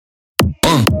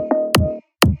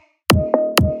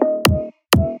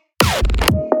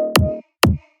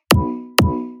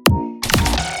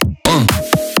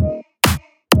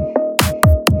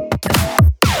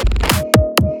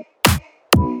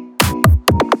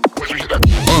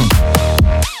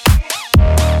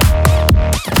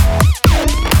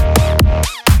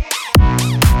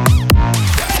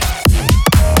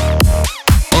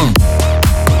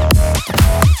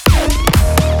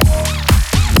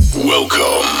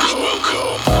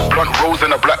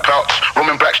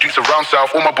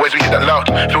South, all my boys we hit that loud.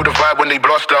 Feel the vibe when they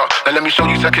blast out. Now let me show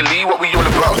you exactly what we all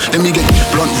about. Let me get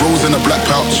blunt rolls and a black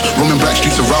pouch. Roaming black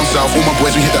streets around South, all my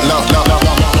boys we hit that loud. All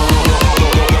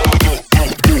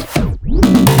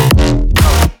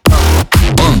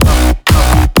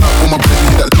my boys we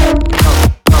hit that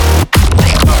loud.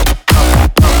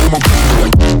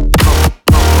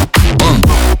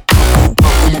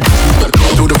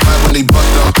 Feel the vibe when they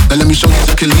blast out. Now let me show you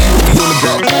exactly what we all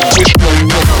about.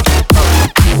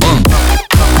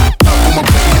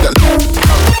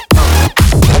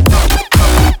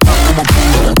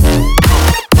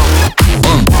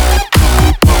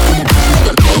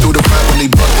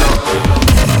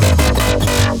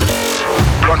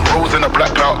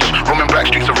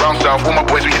 All my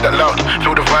boys we hit that loud.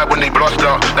 Feel the vibe when they blast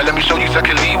out. Now let me show you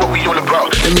exactly what we all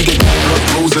about. Let me get blood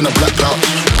rolls and a black pouch.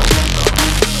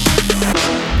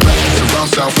 Black streets around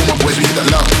South. All my boys we hit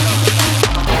that loud.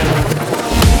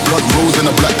 Blood rolls and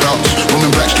a black pouch.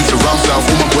 Roaming black streets around South.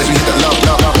 All my boys we hit that loud.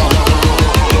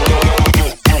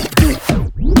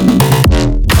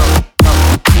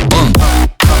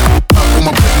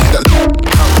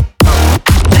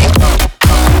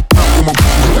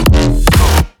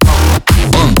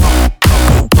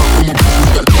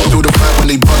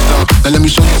 Now let me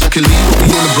show you exactly what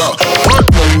we all about. All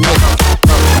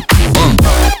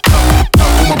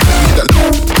my boys we hit that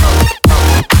loud.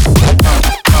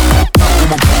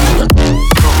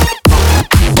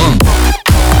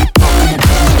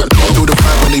 Feel the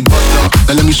vibe when they bust out.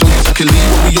 Now let me show you exactly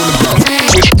what we all about.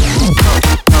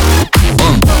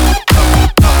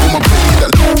 All my boys we hit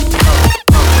that loud.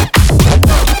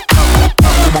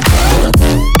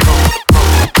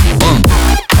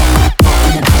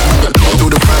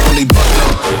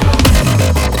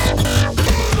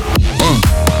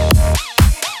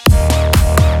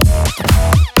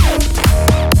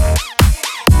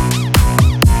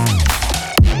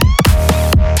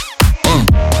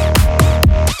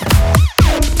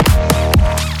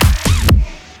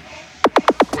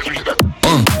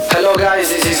 Hello guys,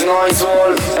 this is Noise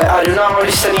Wolf. Are you now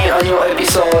listening a new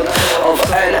episode of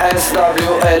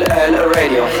NSWLL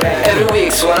Radio? Every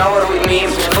week, 1 hour with me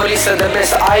for listen the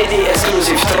best ID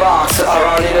exclusive tracks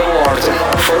around in the world.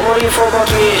 For more info about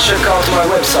me, check out my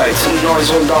website,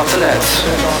 noisewolf.net.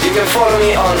 You can follow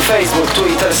me on Facebook,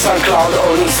 Twitter, SoundCloud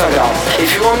or Instagram. If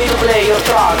you want me to play your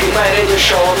track in my radio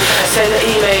show, send an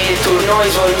email to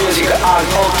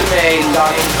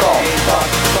noisewolfmusic@hotmail.com.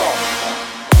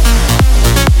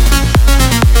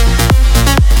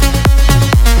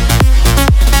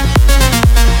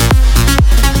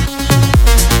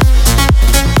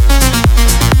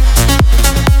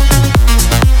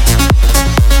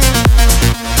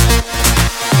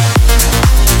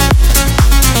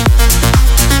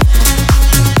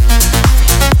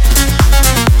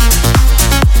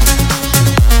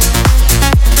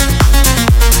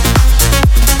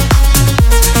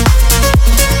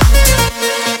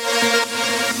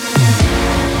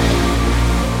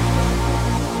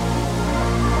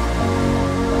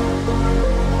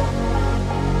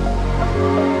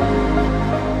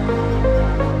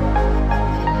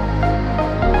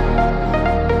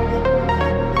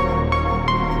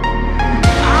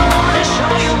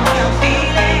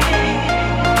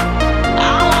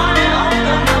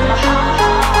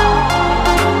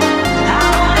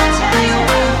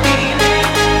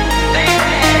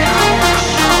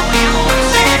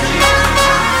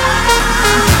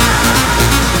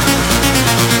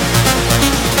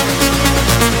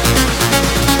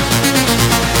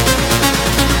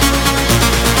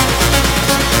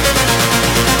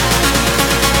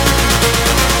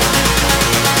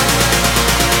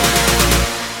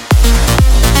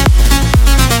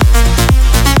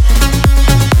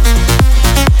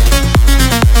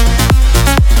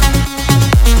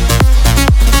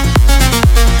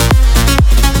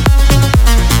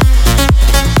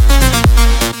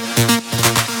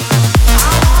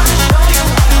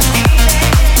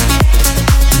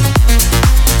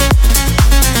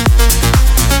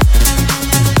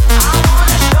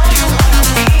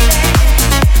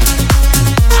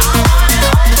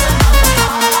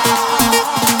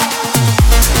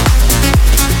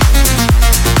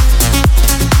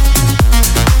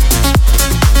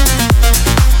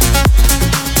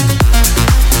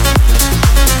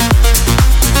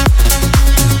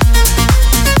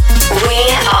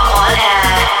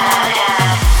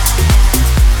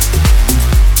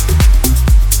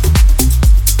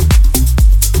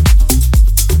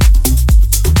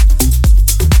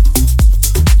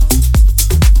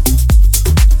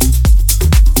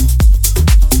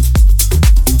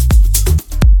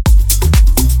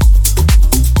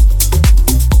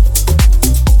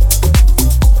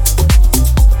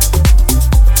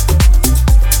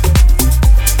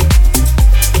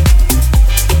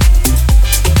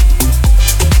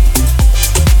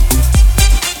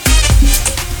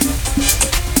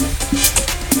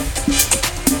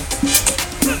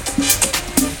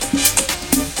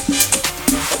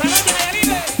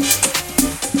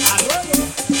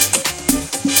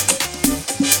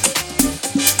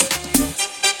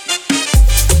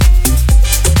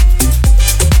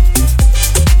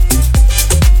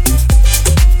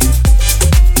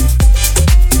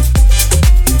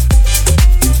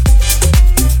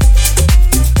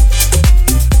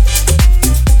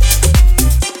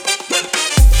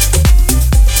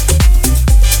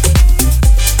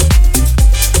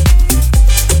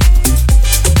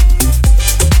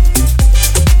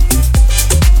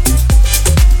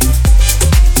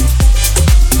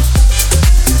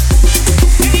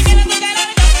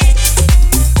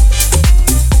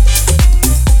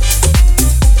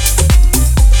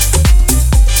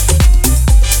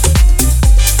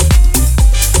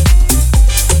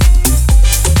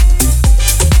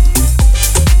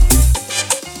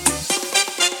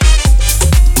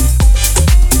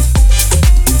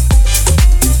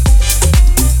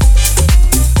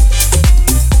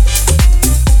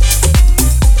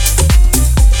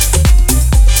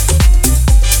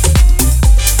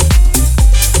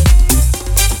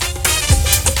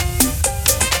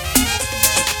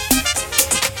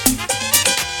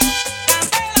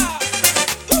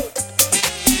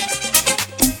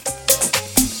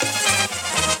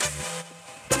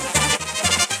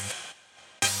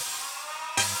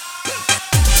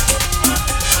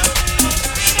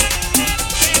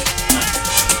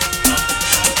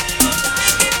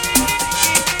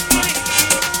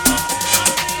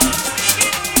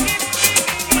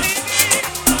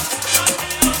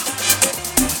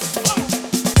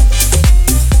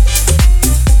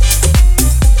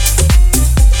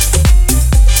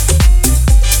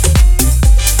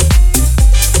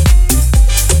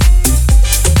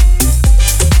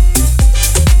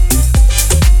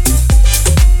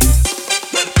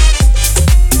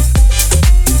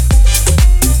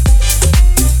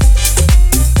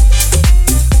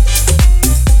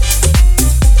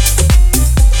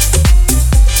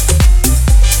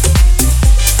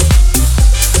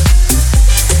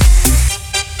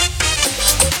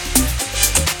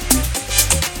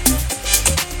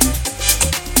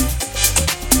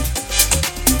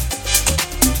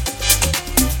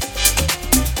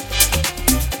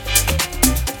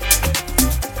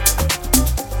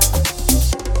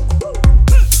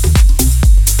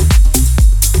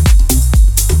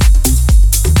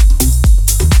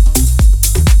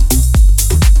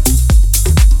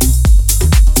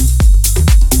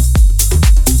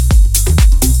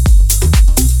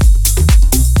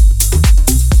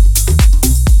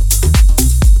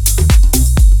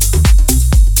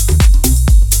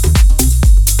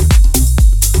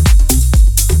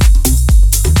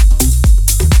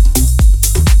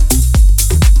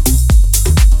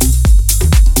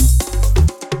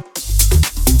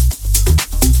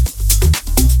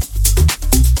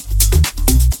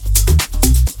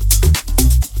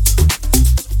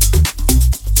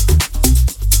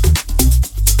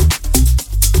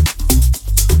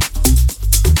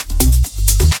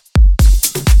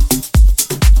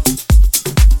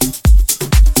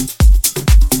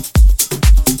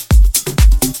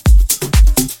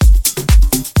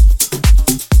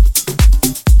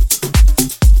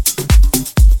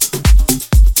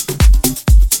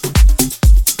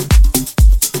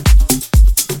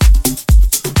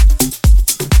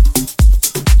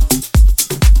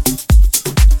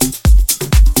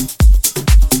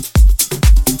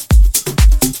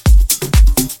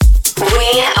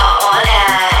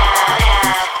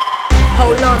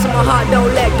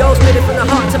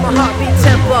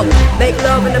 Make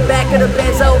love in the back of the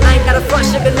benzo. I ain't got a front,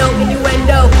 sugar, no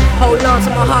innuendo. Hold on to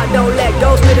my heart, don't let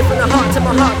go. Spit it from the heart to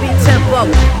my heartbeat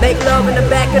tempo. Make love in the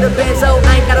back of the benzo.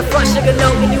 I ain't got a front, sugar, no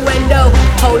innuendo.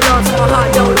 Hold on to my heart,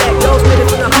 don't let go. Spit it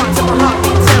from the heart to my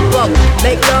heartbeat tempo.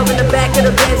 Make love in the back of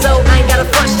the benzo. I ain't got a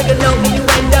front, sugar, no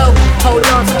innuendo. Hold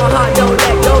on to my heart, don't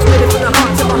let go. Spit it from the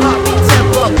heart to my heartbeat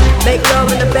tempo. Make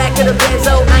love in the back of the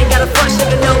benzo. I ain't got a front,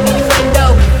 sugar, no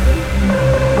innuendo.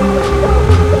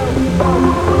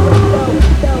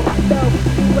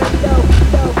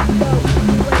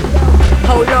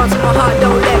 Hold on to my heart,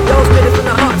 don't let go. Spit it from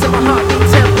the heart to my heartbeat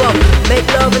tempo. Make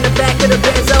love in the back of the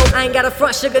benzo. I ain't got a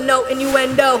front, sugar, no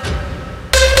innuendo.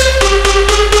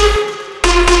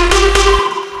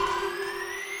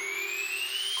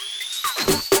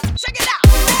 Check it out.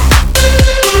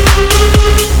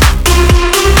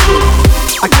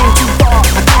 I came too far,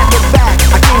 I can't look back.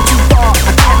 I came too far,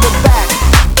 I can't look back.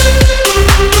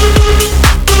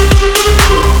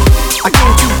 I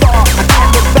came too far, I can't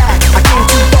look back. I came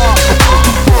too far,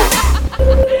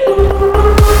 I can't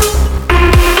look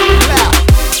back.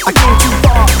 I came too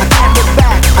far, I can't look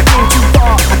back. I came too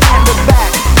far, I can't look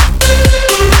back.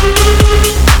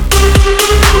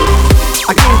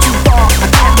 I came too far, I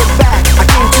can't look back. I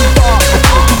came too far, I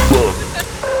can't look back.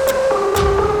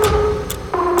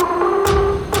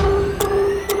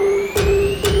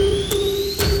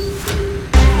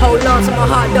 Hold on to my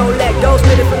heart, don't let go.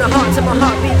 Spit it from the heart to my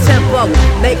heartbeat tempo.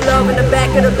 Make love in the back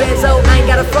of the benzo. I ain't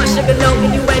got a front, sugar, no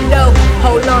innuendo.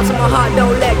 Hold on to my heart,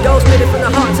 don't let go. Spit it from the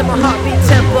heart to my heartbeat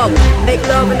tempo. Make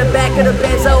love in the back of the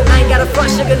benzo. I ain't got a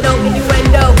front, sugar, no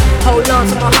innuendo. Hold on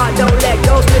to my heart, don't let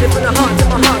go. Spit it from the heart to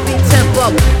my heartbeat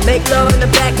tempo. Make love in the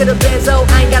back of the benzo.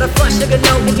 I ain't got a front, sugar,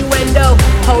 no innuendo.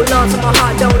 Hold on to my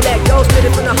heart, don't let go. Spit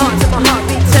it from the heart to my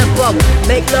heartbeat tempo.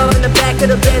 Make love in the back of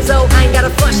the benzo. I ain't got a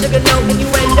front, sugar, no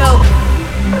innuendo.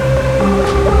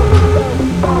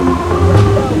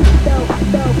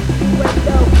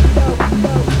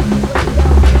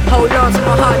 Hold on to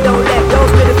my heart, don't let go.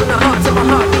 Spit it from the heart to my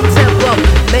heartbeat tempo.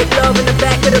 Make love in the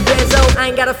back of the benzo. I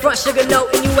ain't got a front, sugar, no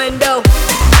innuendo.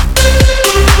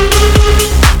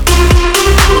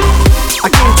 I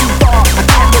came too far, I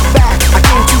can't look back. I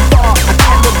came too far, I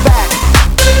can't look back.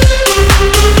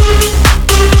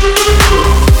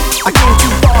 I came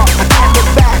too far, I can't look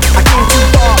back. I came too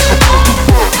far, I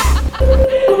can't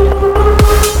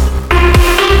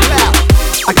look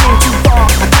back. I came too far,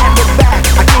 I can't look back.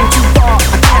 I came too far,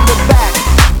 I can't look back.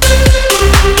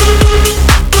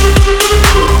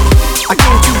 I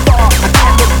came too far, I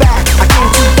can't look back. I came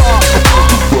too far, I can't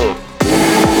look back.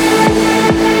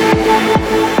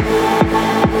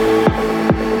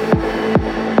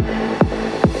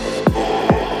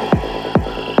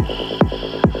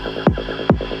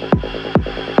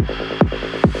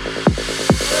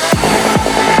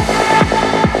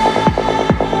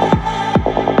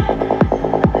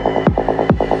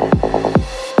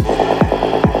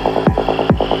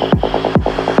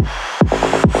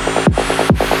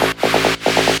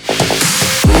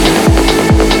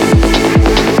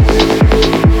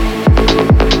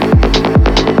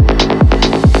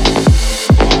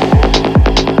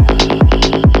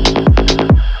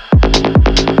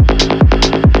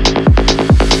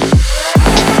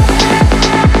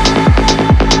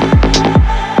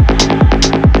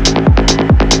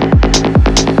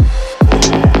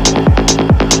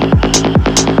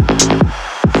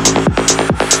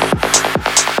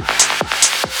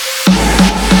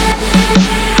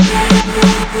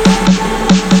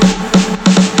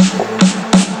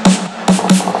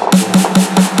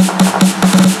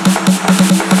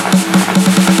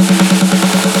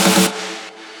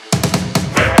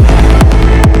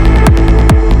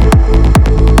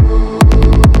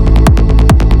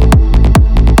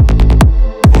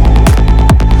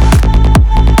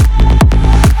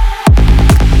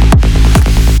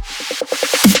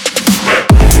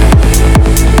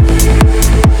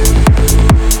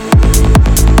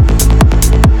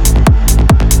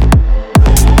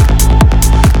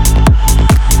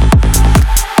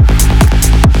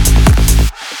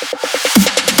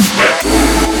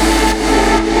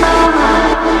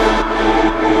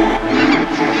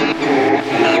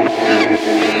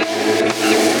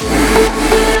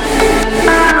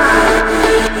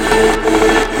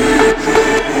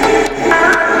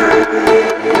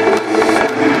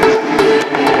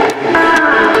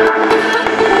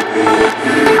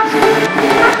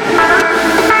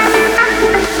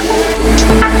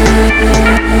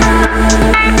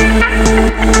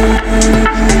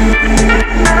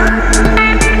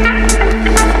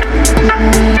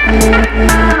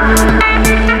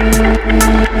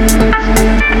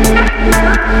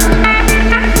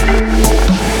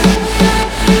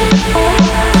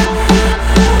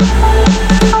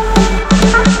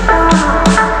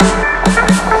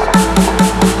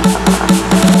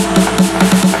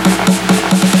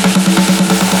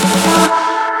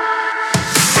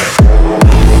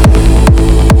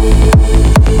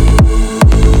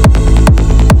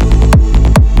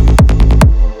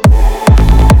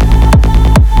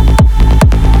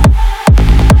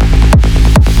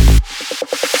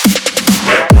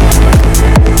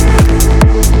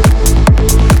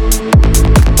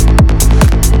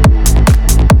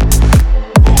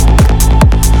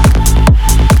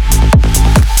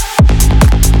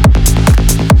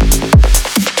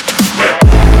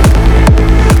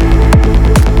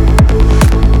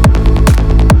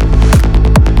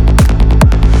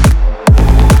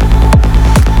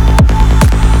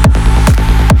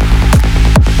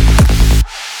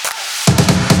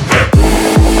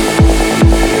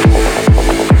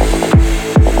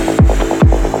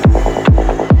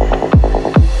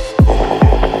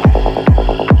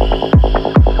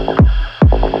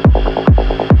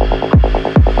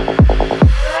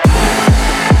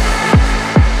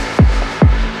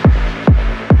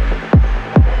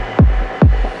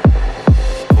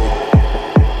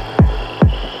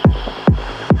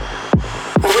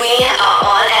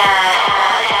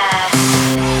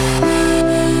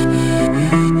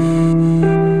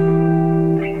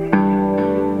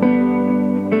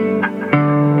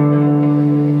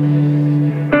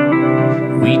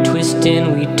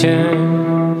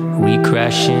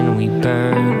 passion we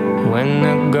burn when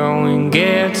the going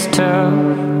gets tough.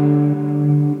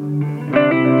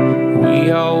 We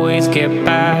always get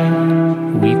by,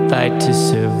 we fight to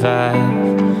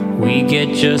survive, we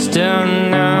get just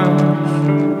enough.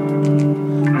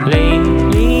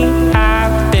 Lately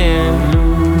I've been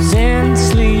losing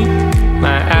sleep,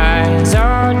 my eyes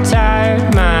are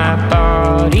tired, my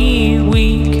body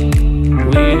weak.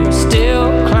 We're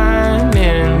still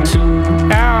climbing to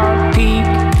our peak,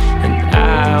 and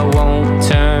I won't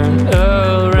turn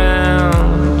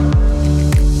around.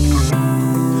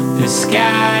 The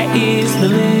sky is the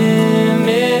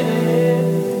limit,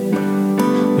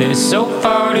 there's so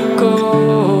far to go.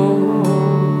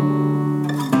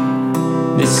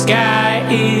 The sky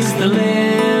is the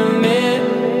limit,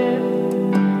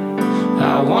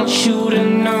 I want you to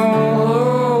know.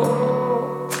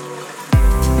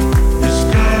 The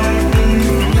sky is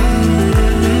the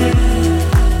limit,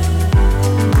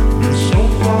 there's so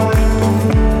far to go.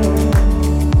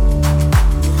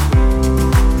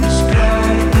 The sky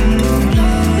is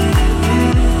the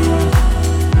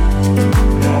limit,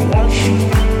 I want you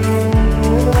to know.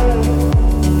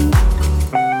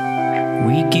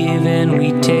 We give and we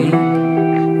take,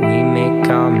 we make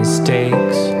our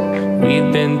mistakes,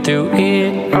 we've been through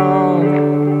it all.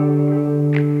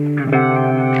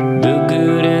 The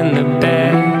good and the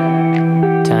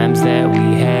bad, times that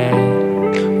we had,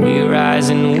 we rise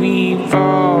and we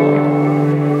fall.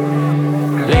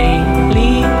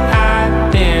 Lately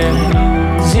I've been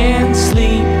losing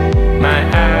sleep, my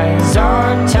eyes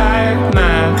are tired,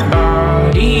 my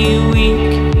body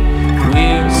weak.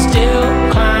 We're still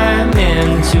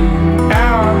climbing to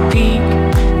our peak,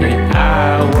 and I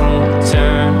won't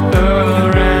turn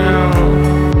around.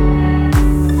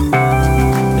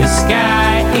 The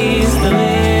sky is the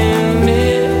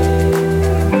limit,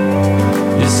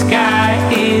 the sky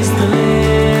is the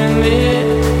limit.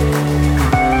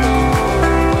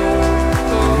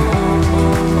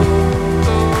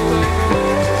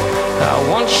 I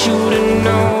want you to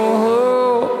know.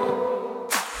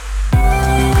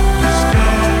 The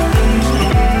sky is the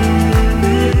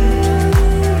limit,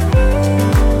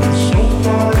 there's so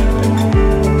far to go.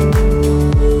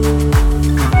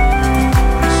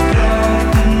 The sky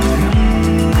is the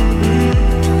limit,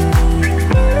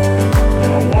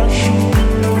 I want you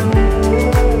to know.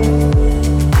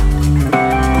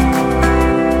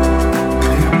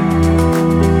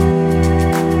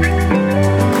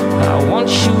 I want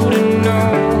you to know.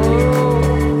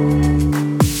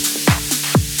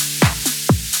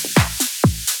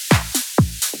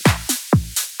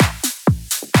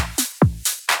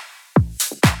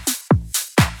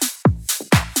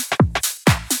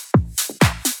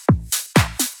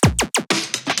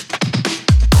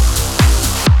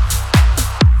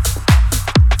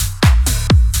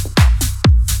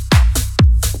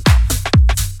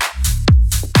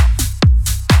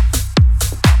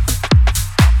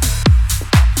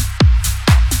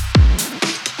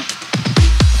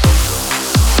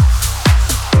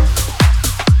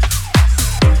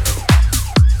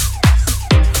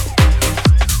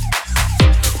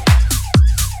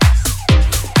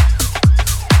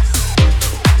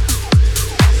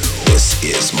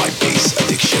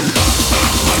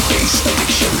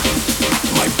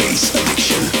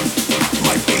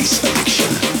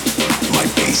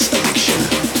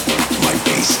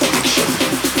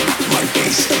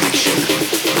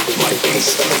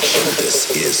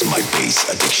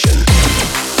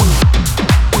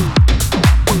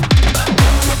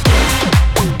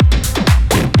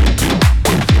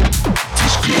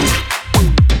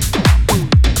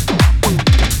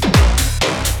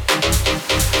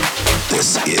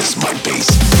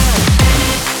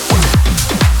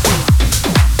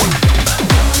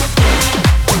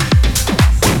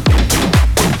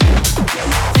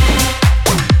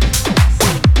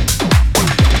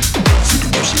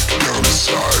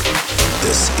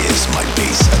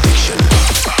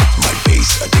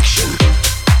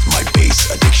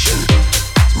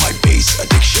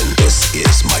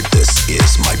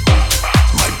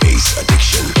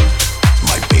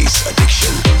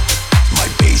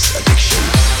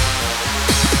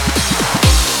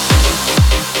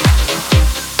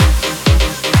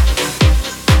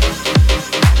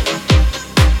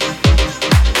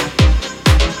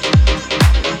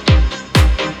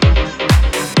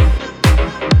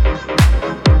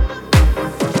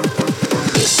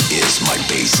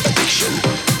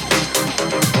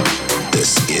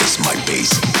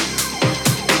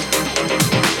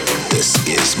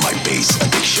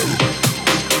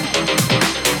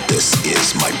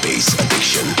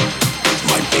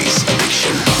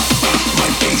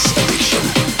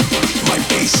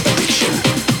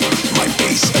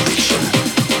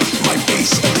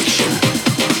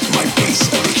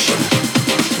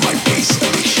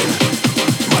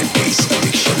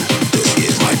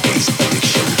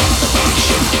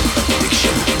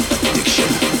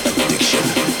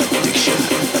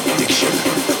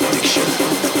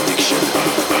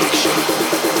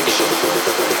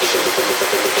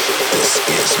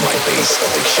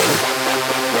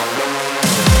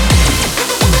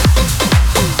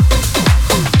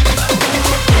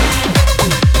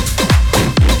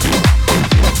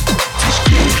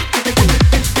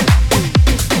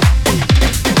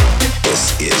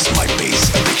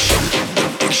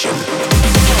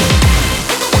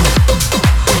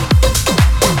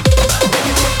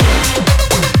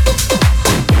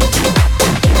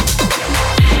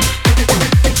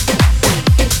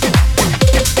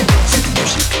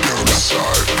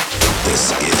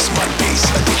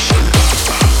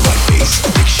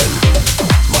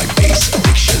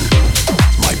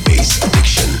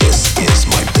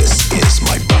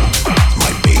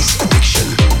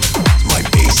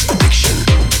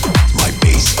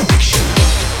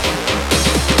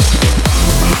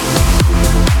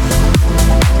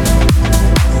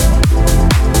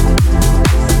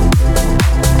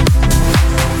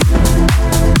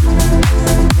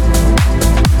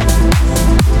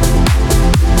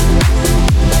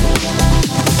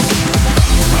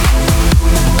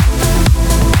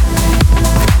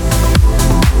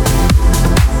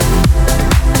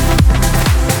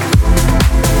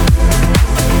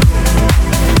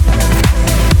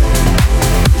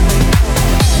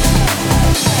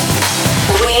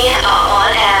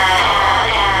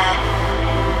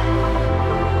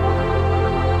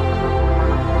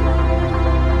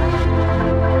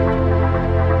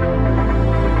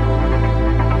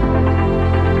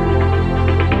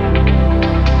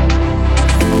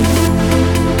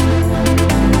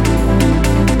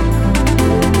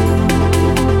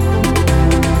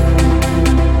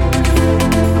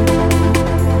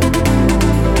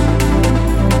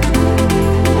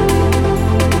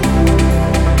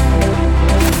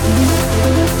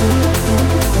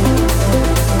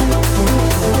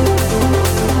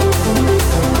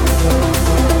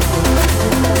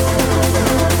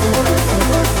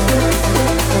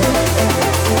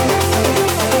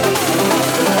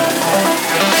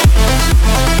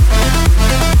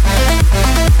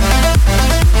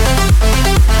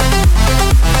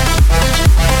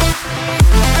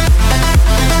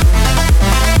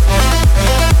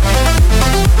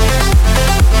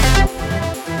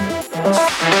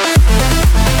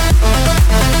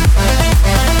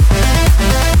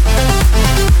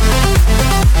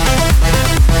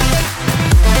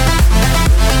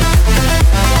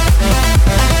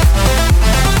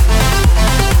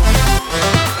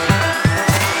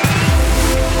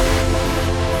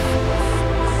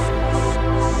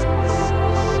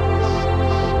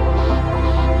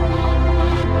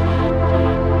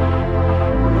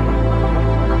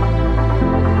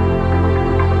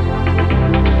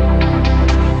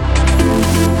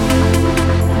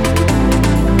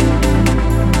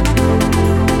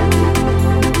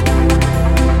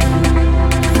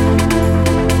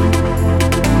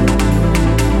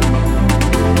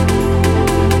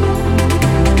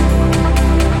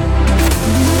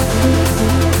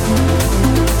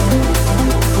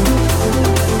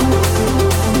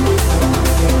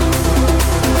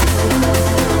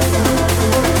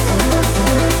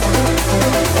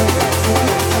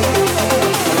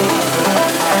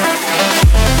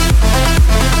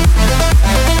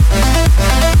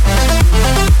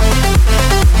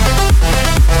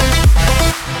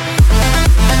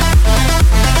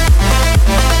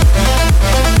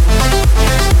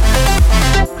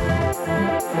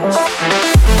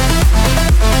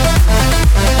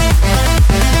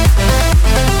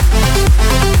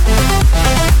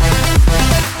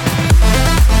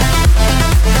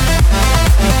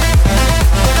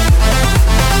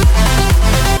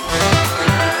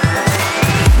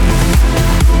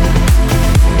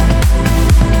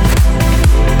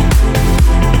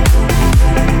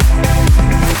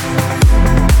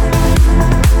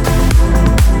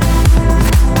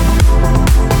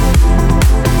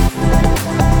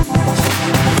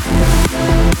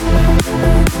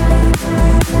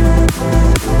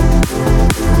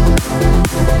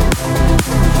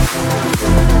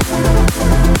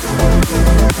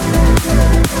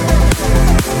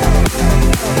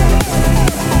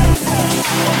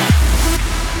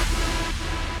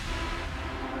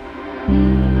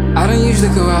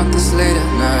 usually go out this late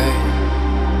at night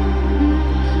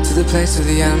to the place where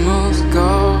the animals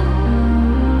go.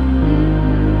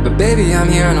 But baby, I'm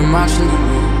here and I'm watching you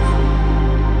move.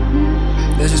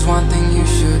 There's just one thing you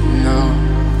should know.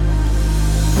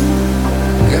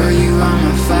 Girl, you are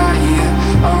my fire,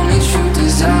 only true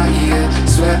desire.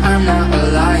 Swear I'm not a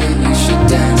liar, you should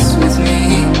dance with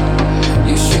me.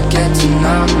 You should get to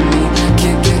know me,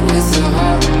 kick it with the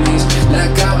homies. Let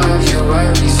go of your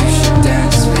worries, you should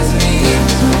dance with me.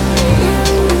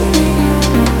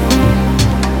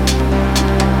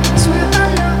 Swear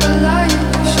I'm not a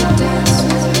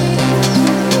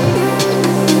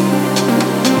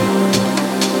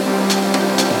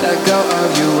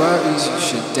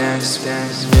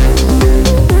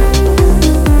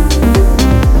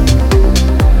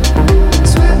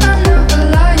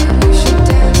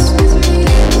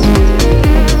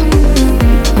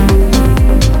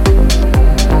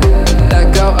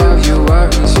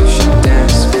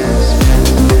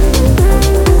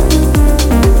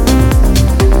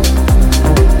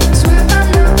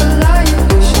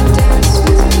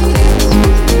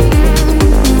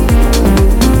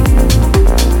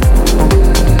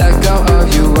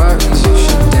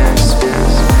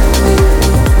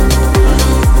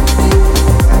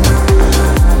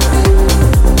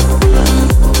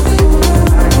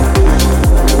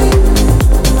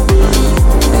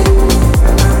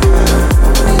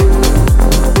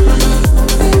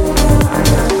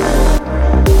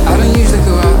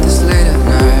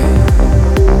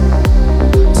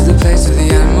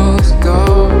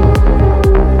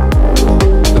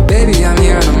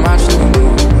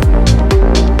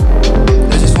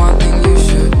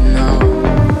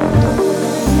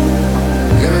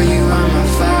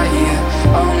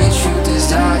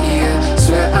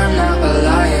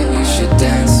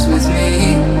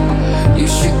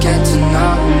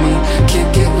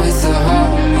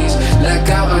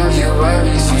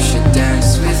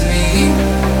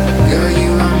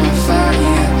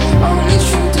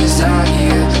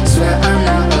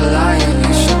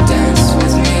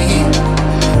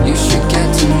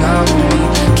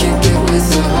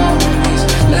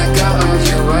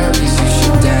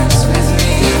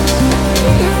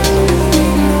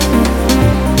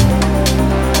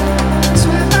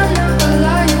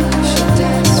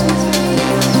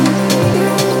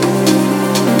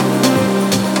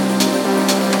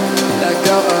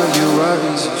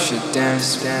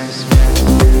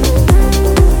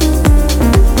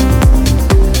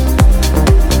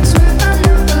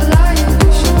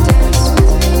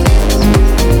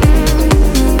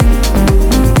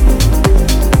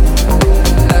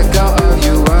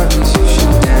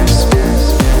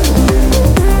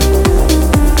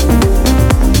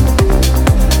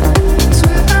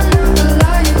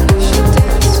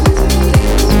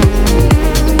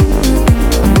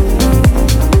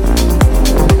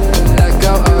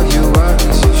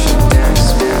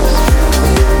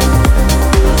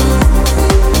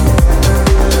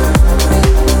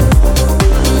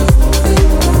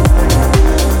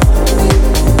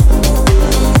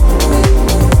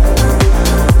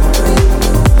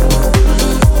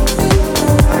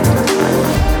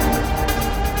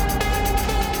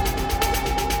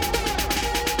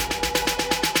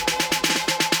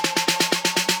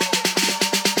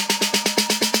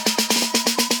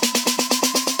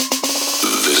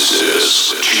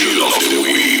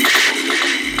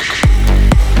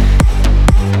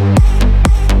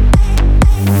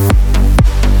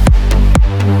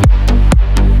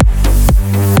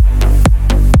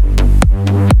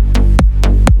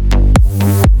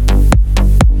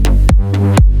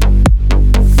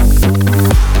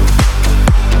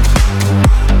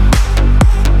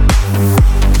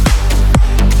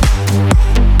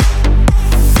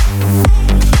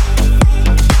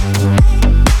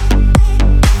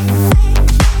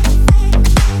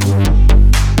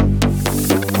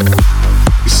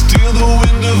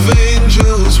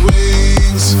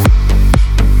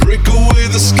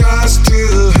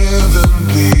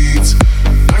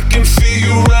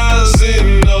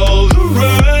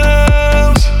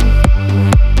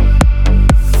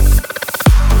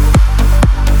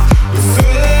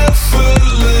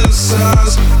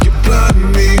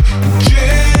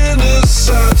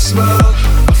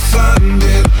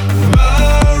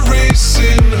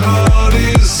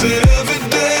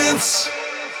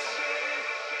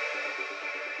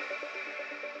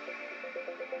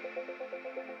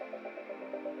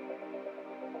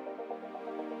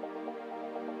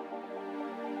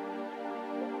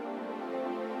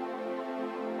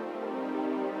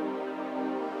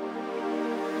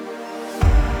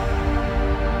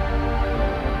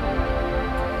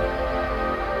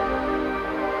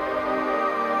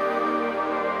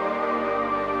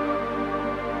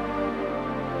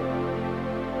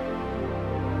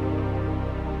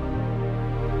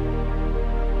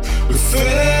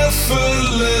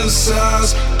Effortless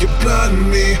eyes, you blind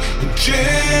me. A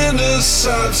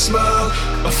genocide smile,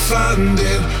 I find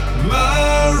it.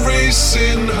 My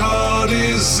racing heart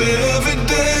is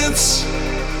evidence.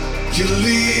 You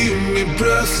leave me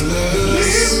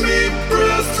breathless. Leave me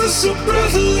breathless, so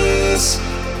breathless.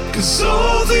 'Cause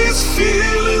all these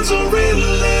feelings are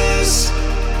endless.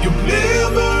 Your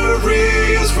memory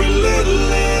is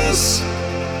relentless.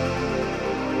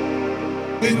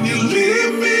 And you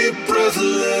leave me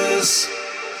breathless.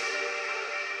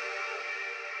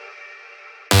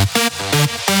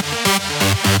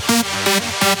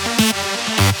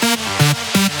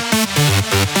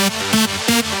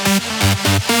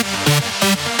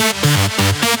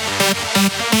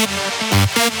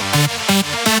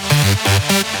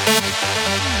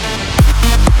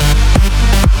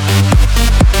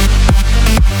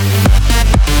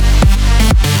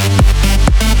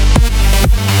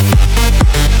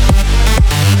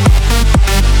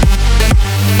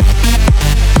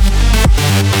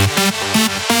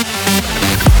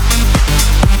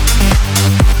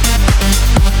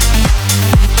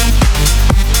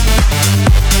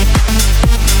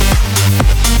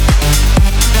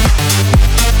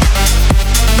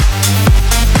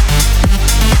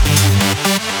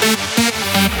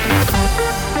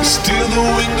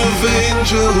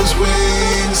 Angels'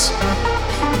 wings,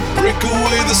 break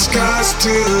away the skies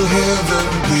till heaven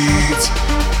bleeds.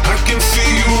 I can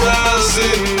feel you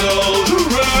rising all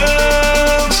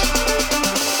around.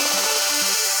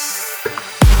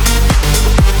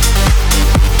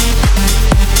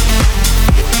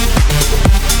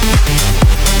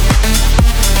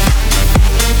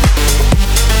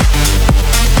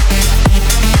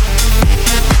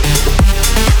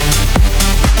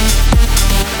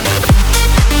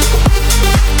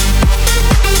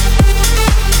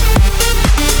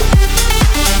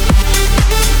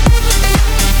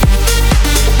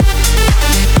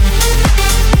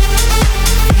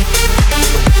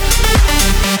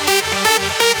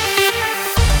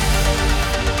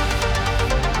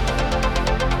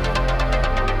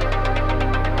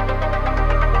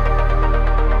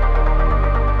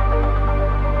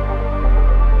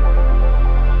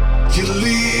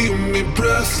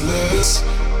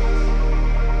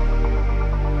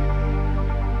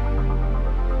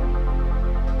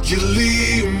 You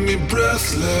leave me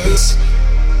breathless.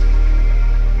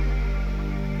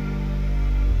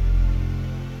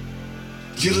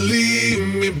 You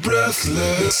leave me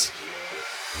breathless.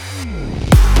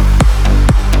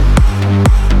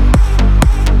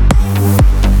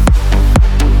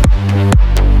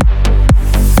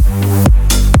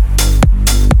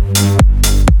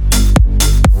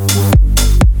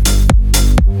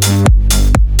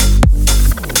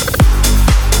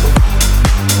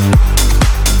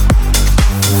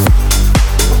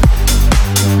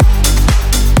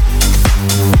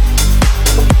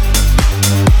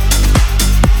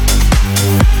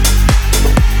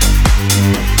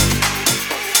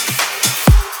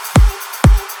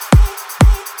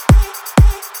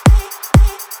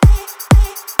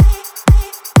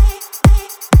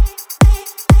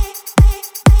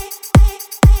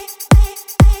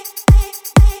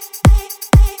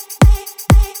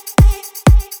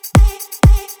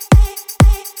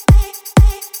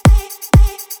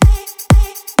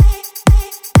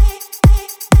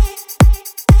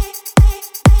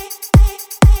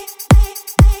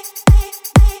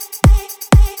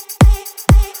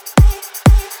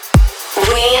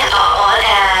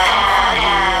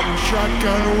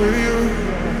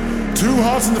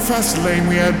 Fast lane,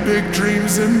 we had big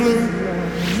dreams in blue.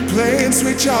 Playing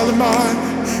sweet child of mine,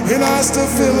 and I still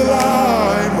feel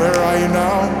alive. Where are you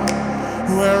now?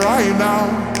 Where are you now?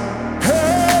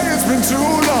 Hey, it's been too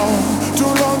long to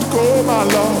go, my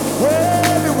love.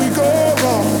 Where did we go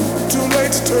wrong? Too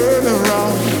late to turn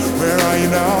around. Where are you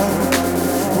now?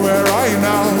 Where are you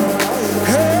now?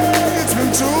 Hey, it's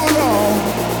been too long.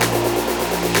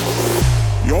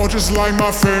 You're just like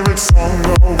my favorite song,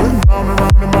 going round and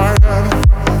round in my head.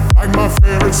 Like my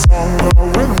favorite song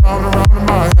going round and round in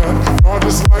my head. You're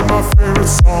just like my favorite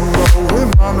song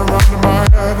going round and round in my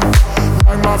head.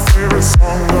 Like my favorite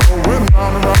song going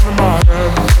round and round in my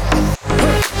head.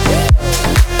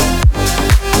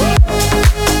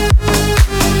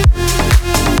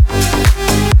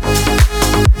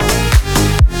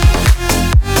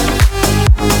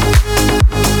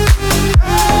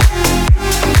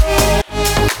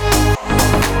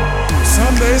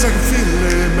 Some days I can feel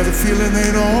it, but the feeling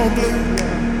ain't all blue.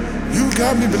 You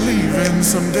got me believing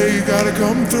someday you gotta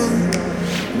come through.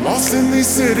 Lost in these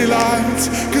city lights,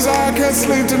 cause I can't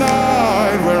sleep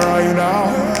tonight. Where are you now?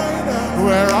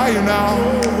 Where are you now?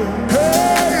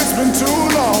 Hey, it's been too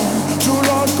long to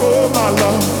go, my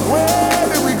love. Where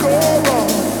did we go wrong?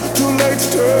 Too late to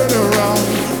turn around.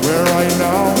 Where are you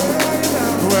now?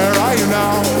 Where are you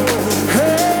now?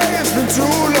 Hey, it's been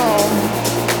too long.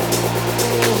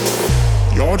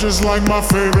 You're just like my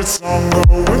favorite song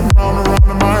going round and round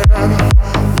in my head.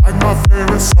 Like my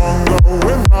favorite song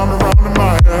going round and round in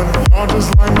my head. You're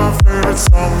just like my favorite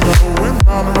song going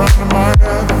round and round in my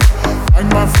head. Like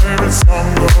my favorite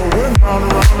song going round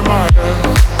and round in my head.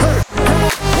 Hey, come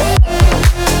on.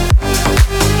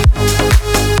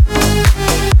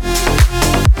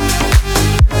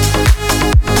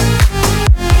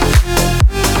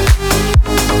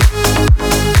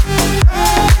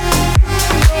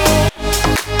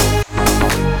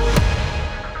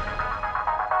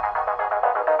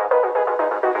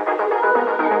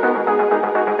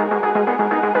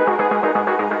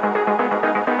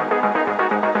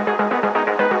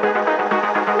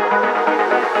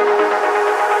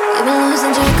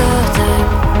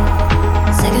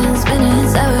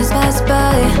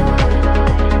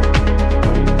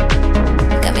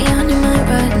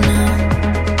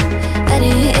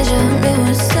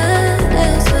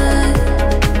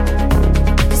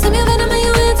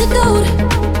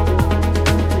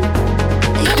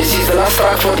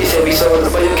 Track for this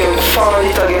episode, but you can find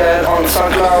it again on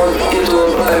SoundCloud,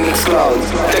 YouTube, and Mixcloud.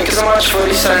 Thank you so much for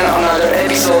listening to another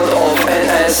episode of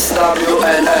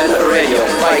NSWLL Radio.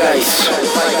 Bye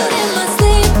guys.